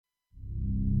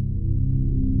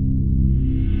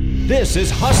This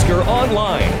is Husker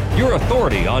Online, your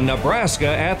authority on Nebraska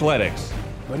athletics.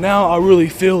 But now I really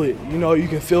feel it. You know, you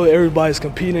can feel it. Everybody's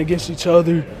competing against each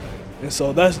other. And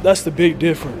so that's the big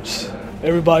difference.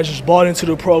 Everybody's just bought into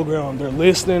the program. They're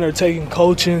listening, they're taking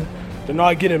coaching. They're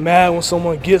not getting mad when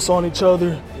someone gets on each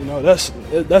other. You know, that's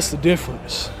the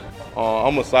difference.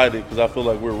 I'm excited because I feel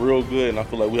like we're real good and I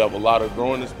feel like we have a lot of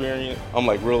growing experience. I'm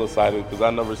like real excited because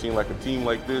I've never seen like a team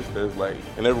like this that's like,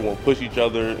 and everyone push each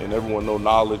other and everyone know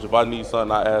knowledge. If I need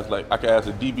something, I can ask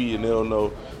a DB and they'll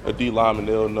know, a D lineman,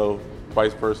 they'll know,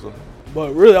 vice versa.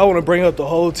 But really, I want to bring up the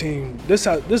whole team. This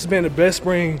has been the best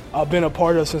spring I've been a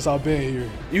part of since I've been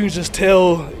here. You can just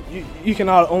tell, you can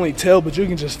not only tell, but you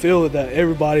can just feel it that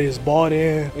everybody is bought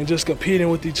in and just competing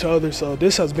with each other. So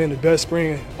this has been the best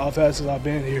spring I've had since I've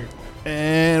been here.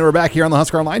 And we're back here on the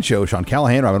Husker Online Show. Sean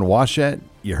Callahan, Robin Washett.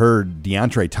 You heard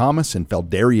DeAndre Thomas and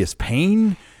Feldarius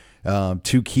Payne,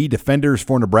 two key defenders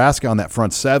for Nebraska on that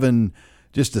front seven,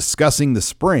 just discussing the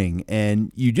spring.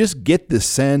 And you just get the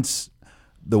sense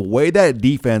the way that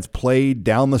defense played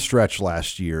down the stretch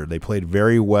last year. They played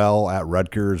very well at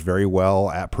Rutgers, very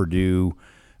well at Purdue.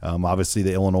 Obviously,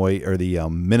 the Illinois or the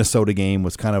Minnesota game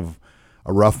was kind of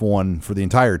a rough one for the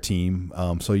entire team.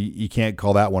 So you can't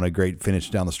call that one a great finish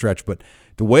down the stretch. But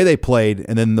the way they played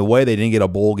and then the way they didn't get a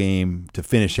bowl game to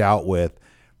finish out with,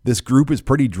 this group is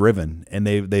pretty driven, and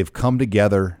they've come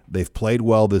together. They've played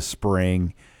well this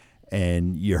spring.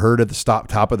 And you heard at the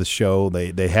top of the show,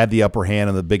 they had the upper hand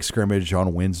in the big scrimmage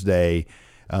on Wednesday.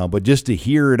 But just to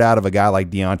hear it out of a guy like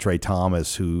DeAndre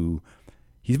Thomas, who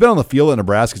he's been on the field at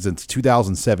Nebraska since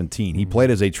 2017. He played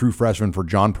as a true freshman for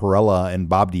John Perella and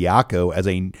Bob Diaco as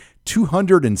a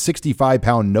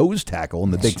 265-pound nose tackle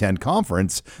in the Big Ten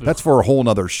Conference. That's for a whole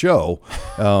nother show.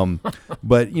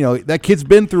 But, you know, that kid's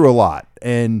been through a lot.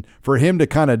 And for him to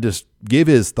kind of just give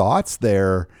his thoughts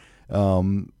there,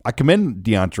 I commend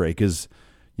DeAndre because,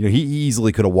 you know, he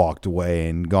easily could have walked away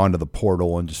and gone to the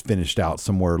portal and just finished out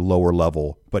somewhere lower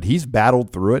level. But he's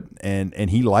battled through it, and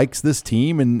he likes this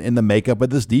team and the makeup of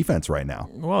this defense right now.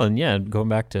 Well, and yeah, going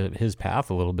back to his path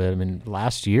a little bit, I mean,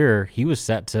 last year he was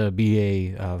set to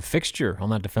be a fixture on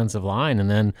that defensive line, and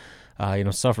then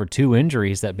suffered two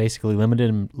injuries that basically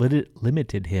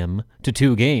limited him to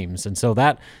 2 games. And so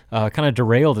that kind of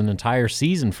derailed an entire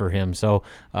season for him. So,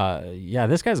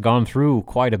 this guy's gone through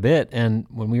quite a bit. And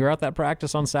when we were at that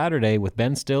practice on Saturday with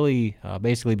Ben Stilley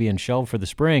basically being shelved for the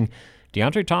spring,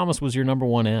 DeAndre Thomas was your number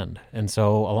one end. And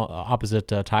so opposite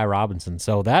Ty Robinson.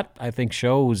 So that, I think,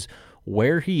 shows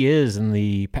where he is in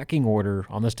the pecking order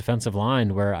on this defensive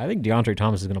line, where I think DeAndre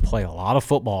Thomas is going to play a lot of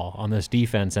football on this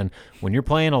defense. And when you're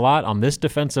playing a lot on this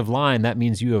defensive line, that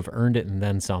means you have earned it and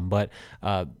then some. But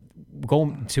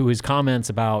going to his comments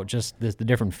about just the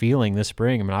different feeling this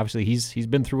spring, I mean, obviously he's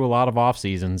been through a lot of off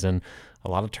seasons and a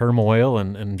lot of turmoil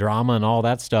and drama and all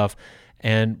that stuff.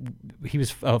 And he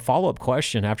was a follow-up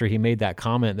question after he made that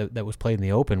comment that was played in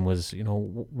the open was, you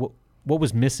know, what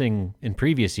was missing in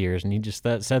previous years, and he just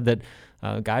said that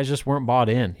guys just weren't bought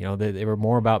in. You know, they were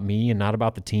more about me and not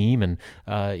about the team, and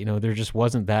there just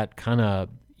wasn't that kind of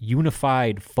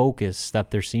unified focus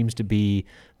that there seems to be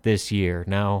this year.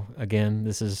 Now, again,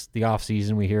 this is the off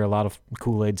season. We hear a lot of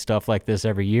Kool-Aid stuff like this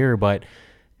every year, but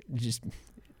just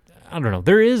I don't know.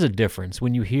 There is a difference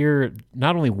when you hear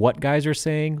not only what guys are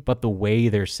saying, but the way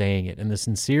they're saying it and the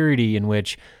sincerity in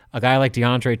which a guy like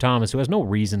DeAndre Thomas, who has no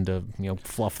reason to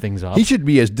fluff things up. He should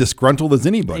be as disgruntled as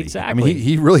anybody. Exactly. I mean,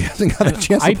 he really hasn't got a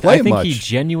chance to play much. I think he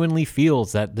genuinely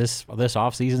feels that this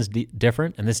offseason is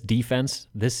different, and this defense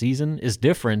this season is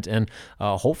different, and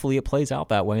hopefully it plays out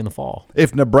that way in the fall.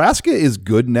 If Nebraska is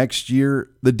good next year,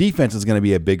 the defense is going to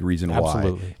be a big reason why.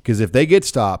 Absolutely. Because if they get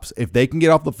stops, if they can get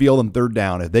off the field on third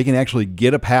down, if they can actually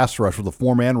get a pass rush with a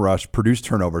 4-man rush, produce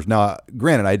turnovers. Now,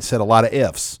 granted, I'd said a lot of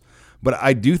ifs, but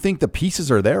I do think the pieces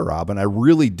are there, Robin. I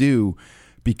really do,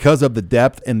 because of the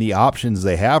depth and the options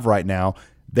they have right now.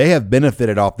 They have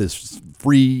benefited off this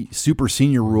free super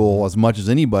senior rule as much as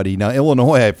anybody. Now,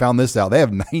 Illinois, I found this out. They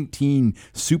have 19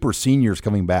 super seniors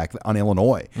coming back on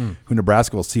Illinois, who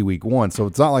Nebraska will see week 1. So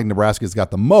it's not like Nebraska's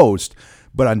got the most,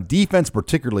 but on defense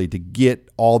particularly, to get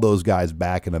all those guys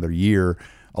back another year,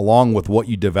 along with what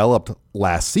you developed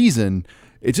last season,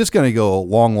 it's just going to go a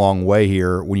long, long way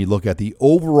here when you look at the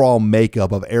overall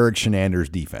makeup of Eric Shenander's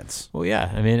defense. Well,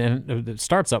 yeah. I mean, and it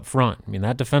starts up front. I mean,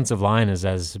 that defensive line is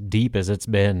as deep as it's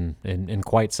been in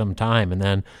quite some time. And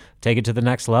then take it to the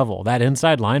next level. That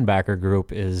inside linebacker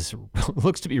group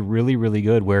looks to be really, really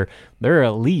good, where there are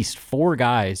at least 4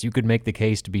 guys you could make the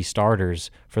case to be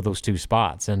starters for those 2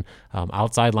 spots. And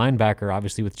outside linebacker,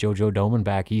 obviously with JoJo Doman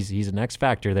back, he's an X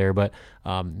factor there. But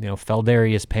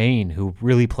Feldarius Payne, who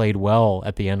really played well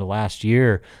at the end of last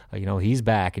year, he's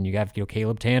back, and you got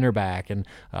Caleb Tanner back, and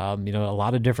a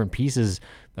lot of different pieces.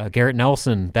 Garrett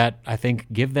Nelson, that I think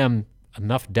give them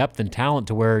enough depth and talent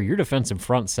to where your defensive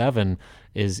front 7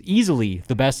 is easily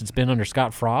the best it's been under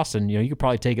Scott Frost, and you could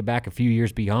probably take it back a few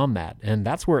years beyond that. And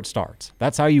that's where it starts.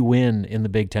 That's how you win in the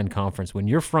Big Ten Conference. When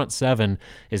your front 7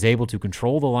 is able to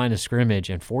control the line of scrimmage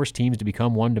and force teams to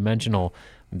become one-dimensional,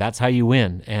 that's how you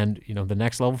win. And the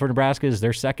next level for Nebraska is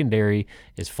their secondary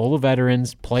is full of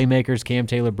veterans, playmakers, Cam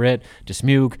Taylor-Britt,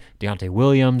 Dismuke, Deontay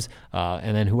Williams,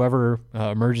 and then whoever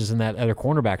emerges in that other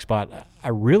cornerback spot. I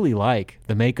really like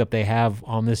the makeup they have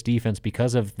on this defense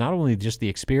because of not only just the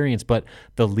experience, but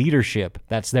the leadership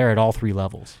that's there at all 3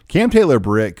 levels. Cam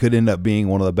Taylor-Britt could end up being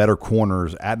one of the better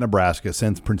corners at Nebraska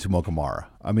since Prince Mukamara.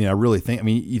 I really think,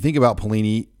 you think about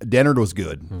Pelini, Dennard was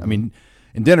good. Mm-hmm.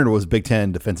 And Dennard was Big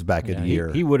Ten Defensive Back of the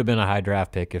Year. He would have been a high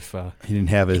draft pick if he didn't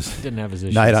have his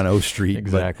issues. Night on O Street.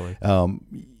 Exactly. But,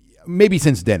 maybe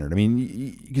since Dennard.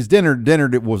 Because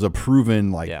Dennard was a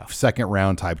proven second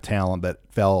round type talent that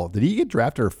fell. Did he get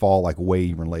drafted or fall way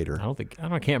even later?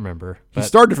 I can't remember. He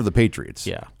started for the Patriots.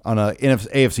 Yeah. On a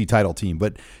AFC title team.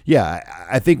 But yeah,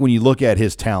 I think when you look at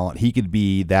his talent, he could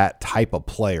be that type of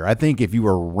player. I think if you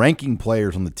were ranking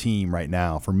players on the team right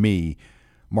now, for me,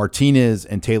 Martinez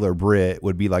and Taylor-Britt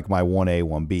would be like my 1A,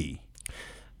 1B.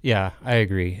 Yeah, I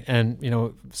agree. And,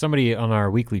 somebody on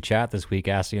our weekly chat this week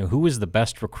asked, who was the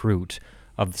best recruit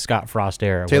of the Scott Frost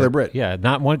era? Taylor-Britt. Yeah,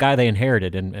 not one guy they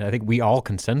inherited. And I think we all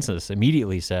consensus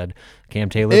immediately said Cam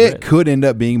Taylor-Britt. It could end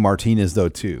up being Martinez, though,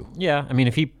 too. Yeah,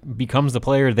 if he becomes the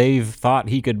player they've thought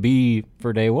he could be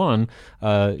for day one,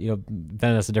 then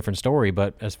that's a different story.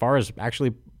 But as far as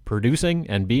actually producing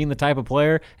and being the type of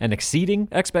player and exceeding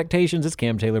expectations, it's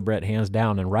Cam Taylor-Britt hands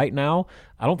down. And right now,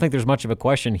 I don't think there's much of a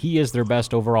question. He is their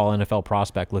best overall NFL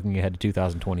prospect looking ahead to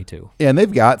 2022. Yeah, and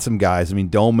they've got some guys.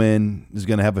 Doman is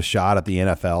going to have a shot at the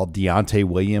NFL. Deontay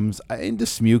Williams, and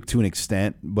Dismuke to an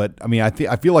extent. But,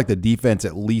 I feel like the defense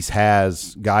at least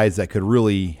has guys that could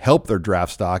really help their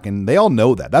draft stock, and they all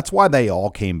know that. That's why they all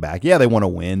came back. Yeah, they want to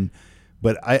win.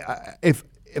 But if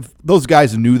those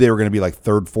guys knew they were going to be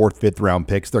 3rd, 4th, 5th round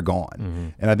picks, they're gone. Mm-hmm.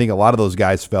 And I think a lot of those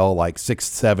guys fell 6th,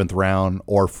 7th round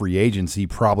or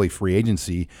probably free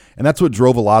agency. And that's what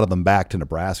drove a lot of them back to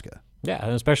Nebraska. Yeah,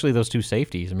 and especially those 2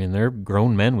 safeties. They're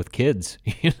grown men with kids.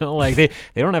 They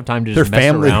don't have time to just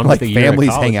mess around with the year families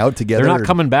of college. Hang out together. They're not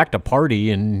coming back to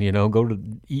party and go to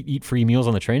eat free meals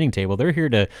on the training table. They're here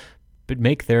to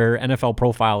make their NFL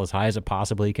profile as high as it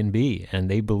possibly can be.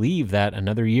 And they believe that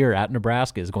another year at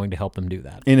Nebraska is going to help them do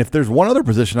that. And if there's one other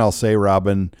position I'll say,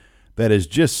 Robin, that is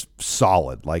just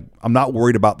solid, I'm not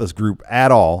worried about this group at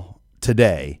all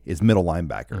today, is middle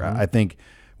linebacker. Mm-hmm. I think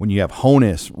when you have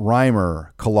Honus, Reimer,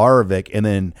 Kolarovic, and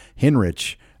then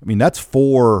Henrich, that's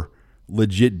 4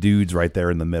 legit dudes right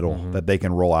there in the middle that they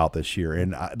can roll out this year.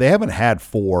 And they haven't had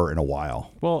 4 in a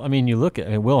while. Well, you look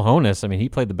at Will Honus, he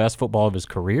played the best football of his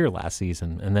career last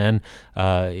season. And then,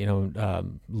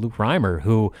 Luke Reimer,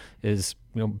 who is,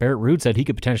 Barrett Ruud said he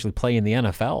could potentially play in the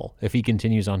NFL if he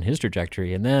continues on his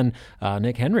trajectory. And then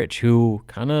Nick Henrich, who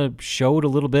kind of showed a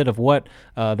little bit of what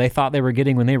they thought they were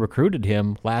getting when they recruited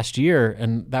him last year.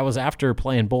 And that was after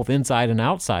playing both inside and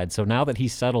outside. So now that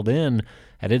he's settled in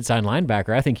at inside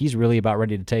linebacker, I think he's really about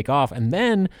ready to take off. And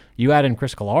then you add in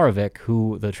Chris Kolarovic,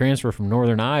 who the transfer from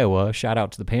Northern Iowa, shout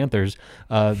out to the Panthers,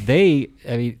 they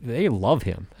love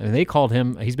him. They called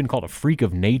him, he's been called a freak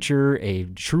of nature, a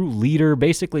true leader,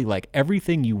 basically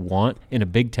everything you want in a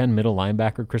Big Ten middle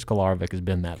linebacker. Chris Kolarovic has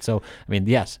been that. So,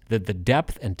 yes, the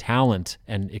depth and talent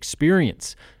and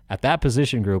experience at that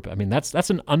position group, that's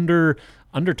an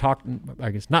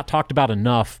not talked about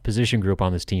enough position group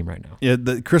on this team right now. Yeah,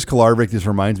 Chris Kolarovic just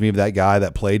reminds me of that guy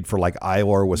that played for Iowa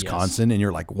or Wisconsin, yes. And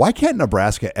you're like, why can't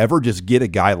Nebraska ever just get a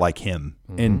guy like him?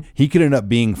 Mm-hmm. And he could end up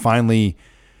being finally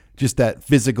just that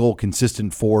physical,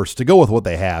 consistent force to go with what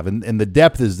they have. And the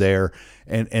depth is there,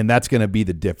 and that's going to be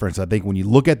the difference. I think when you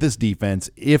look at this defense,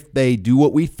 if they do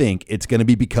what we think, it's going to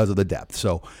be because of the depth.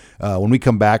 So when we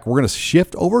come back, we're going to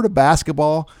shift over to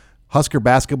basketball. Husker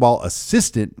basketball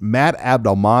assistant Matt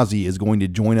Abdelmazi is going to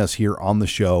join us here on the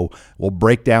show. We'll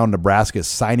break down Nebraska's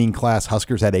signing class.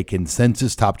 Huskers had a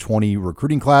consensus top 20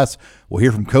 recruiting class. We'll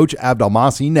hear from Coach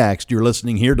Abdelmazi next. You're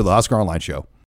listening here to the Husker Online Show.